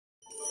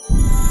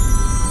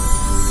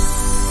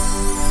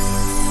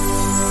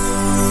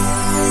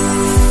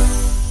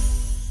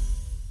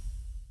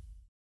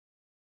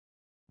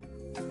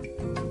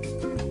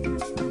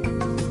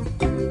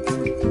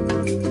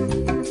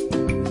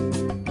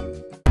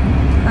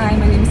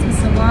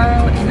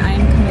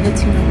committed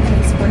to no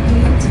place for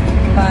hate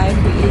by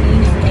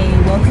creating a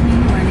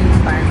welcoming learning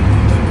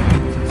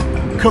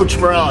environment. Coach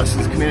Morales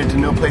is committed to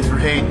no place for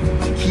hate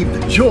to keep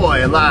the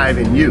joy alive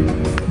in you.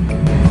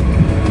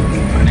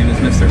 My name is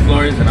Mr.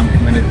 Flores, and I'm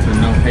committed to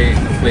no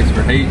place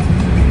for hate.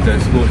 The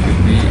school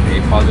should be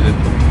a positive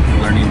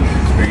learning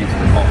experience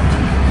for all.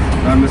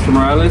 I'm Mr.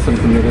 Morales. I'm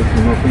committed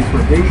to no place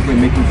for hate by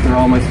making sure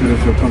all my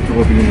students feel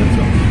comfortable being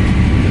themselves.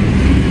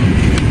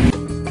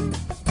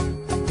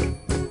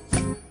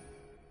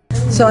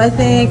 So I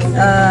think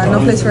No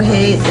Place for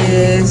Hate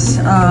is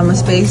a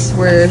space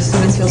where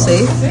students feel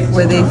safe,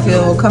 where they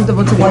feel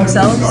comfortable to be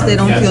themselves, they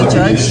don't feel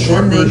judged,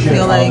 and they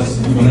feel like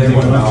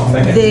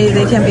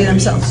they can be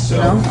themselves, you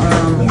know,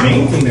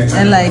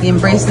 and like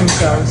embrace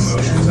themselves.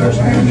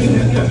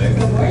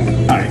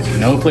 Alright,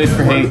 no place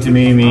for hate to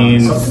me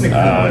means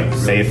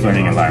safe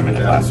learning environment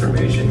in the classroom.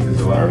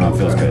 Everyone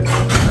feels good.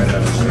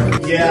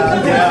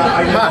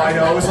 Hi,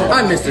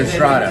 I'm Mr.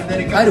 Estrada.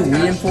 How do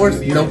we enforce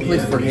no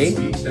place for hate?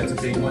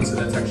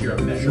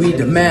 We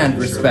demand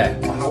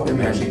respect.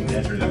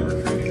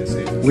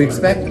 We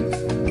expect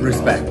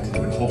respect.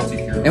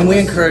 And we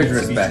encourage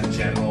respect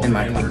in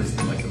my class.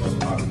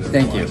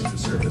 Thank you.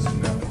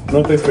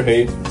 No place for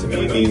hate to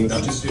me means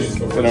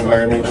an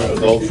environment where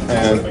adults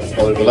and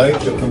scholars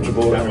alike feel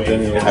comfortable and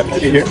genuinely happy to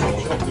be here.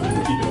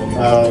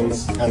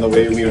 And the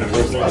way we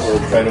enforce that or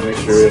try to make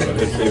sure it's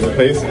a safe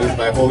place is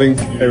by holding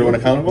everyone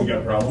accountable,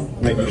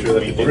 making sure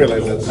that people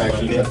realize that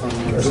actions have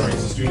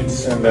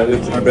consequences, and that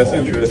it's in our best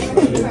interest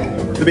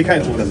to be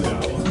kind to one another.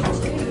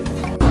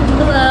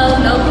 Hello,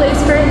 no place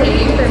for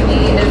hate for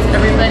me is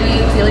everybody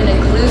feeling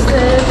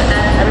inclusive and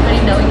everybody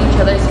knowing each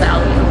other's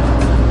value.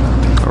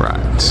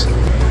 Alright.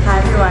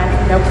 Hi everyone,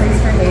 no place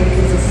for hate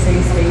is a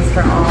safe space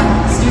for all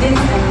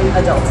students and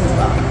adults as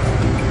well.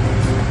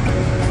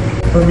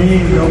 For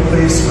me, no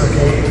place for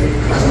hate is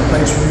a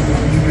place where you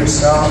can be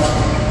yourself,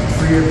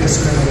 free of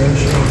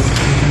discrimination,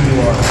 and who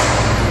you are.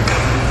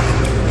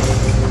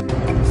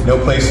 No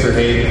place for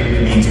hate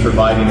means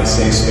providing a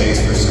safe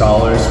space for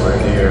scholars where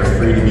they are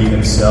free to be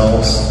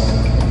themselves,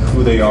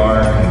 who they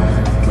are,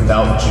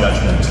 without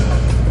judgment,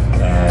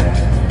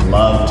 and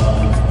loved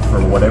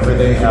for whatever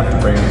they have to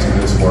bring into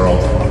this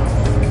world.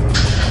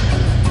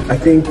 I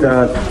think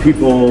that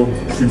people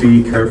should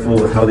be careful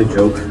with how they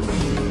joke.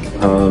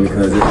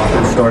 Because it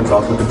often starts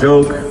off with a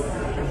joke,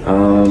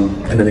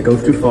 and then it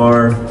goes too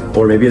far,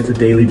 or maybe it's a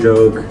daily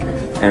joke,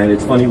 and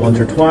it's funny once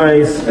or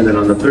twice, and then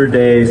on the third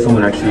day,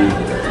 someone actually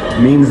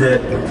means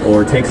it,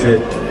 or takes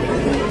it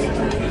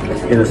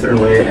in a certain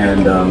way,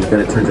 and then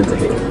it turns into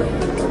hate.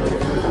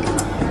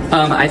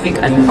 I think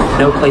a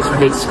no place for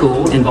hate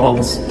school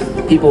involves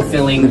people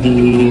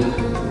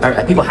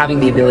people having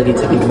the ability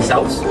to be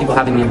themselves, people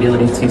having the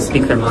ability to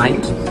speak their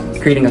mind,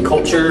 creating a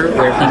culture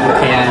where people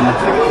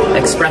can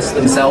express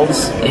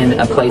themselves in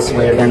a place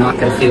where they're not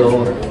going to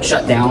feel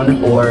shut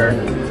down or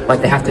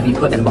like they have to be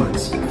put in a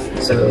box.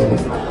 So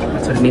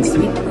that's what it means to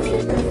me.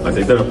 I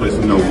think that a place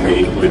with no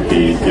hate would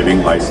be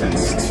giving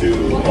license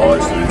to all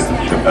our students to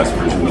be the best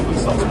version of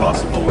themselves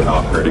possible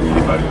without hurting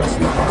anybody else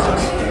in the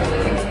process.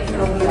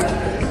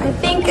 I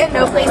think a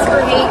no place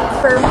for hate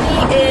for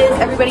me is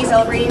everybody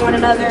celebrating one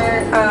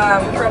another,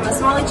 from a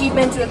small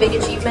achievement to a big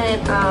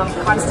achievement,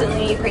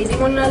 constantly praising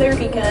one another,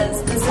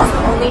 because this is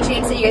the only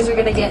chance that you guys are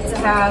going to get to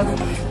have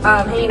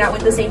hanging out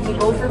with the same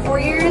people for 4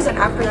 years, and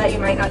after that you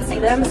might not see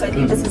them. So I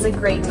think this is a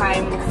great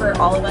time for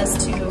all of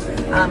us to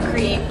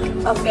create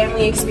a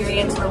family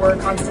experience where we're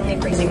constantly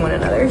praising one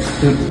another.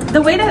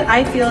 The way that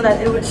I feel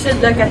that it should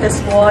look at the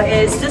school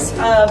is just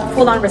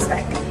full-on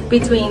respect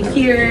between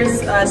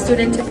peers,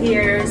 student to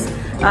peers,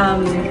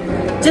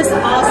 just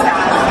all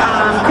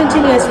staff,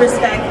 continuous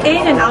respect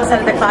in and outside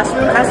of the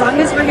classroom. As long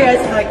as we're here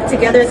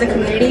together as a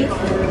community,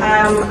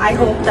 I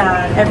hope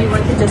that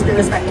everyone can just be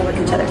respectful with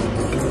each other.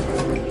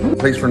 A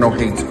place for no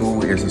hate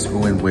school is a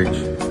school in which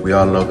we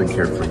all love and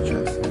care for each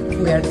other.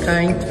 We are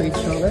kind to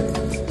each other.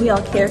 We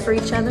all care for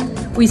each other.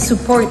 We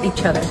support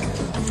each other.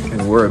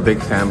 And we're a big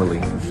family.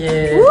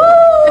 Yeah.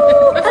 Woo!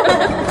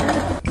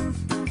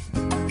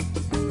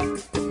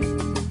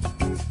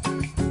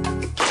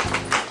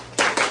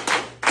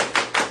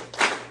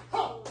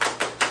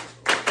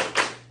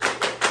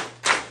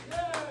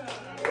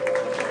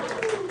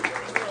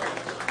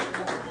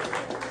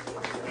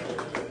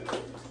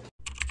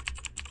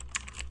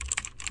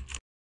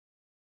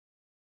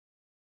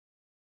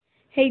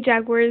 Hey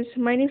Jaguars,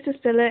 my name is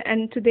Stella,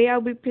 and today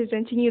I'll be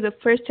presenting you the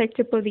first tech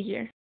tip of the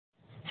year.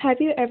 Have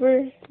you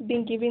ever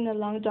been given a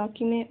long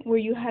document where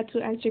you had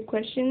to answer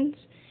questions,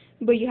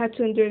 but you had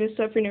to endure the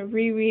suffering of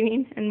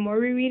rereading and more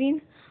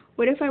rereading?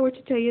 What if I were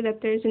to tell you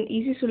that there's an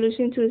easy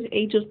solution to this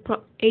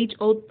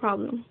age-old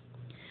problem?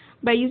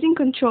 By using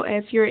Control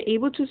F, you're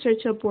able to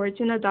search up words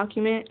in a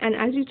document, and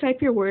as you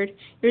type your word,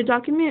 your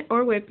document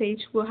or web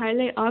page will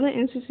highlight all the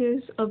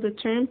instances of the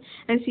term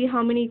and see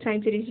how many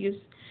times it is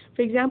used.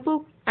 For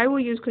example, I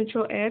will use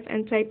Control F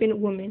and type in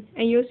woman,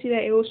 and you'll see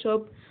that it will show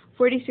up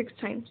 46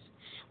 times.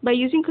 By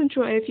using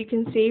Control F, you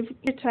can save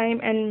your time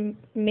and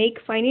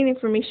make finding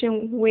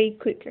information way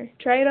quicker.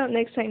 Try it out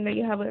next time that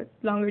you have a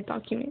longer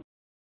document.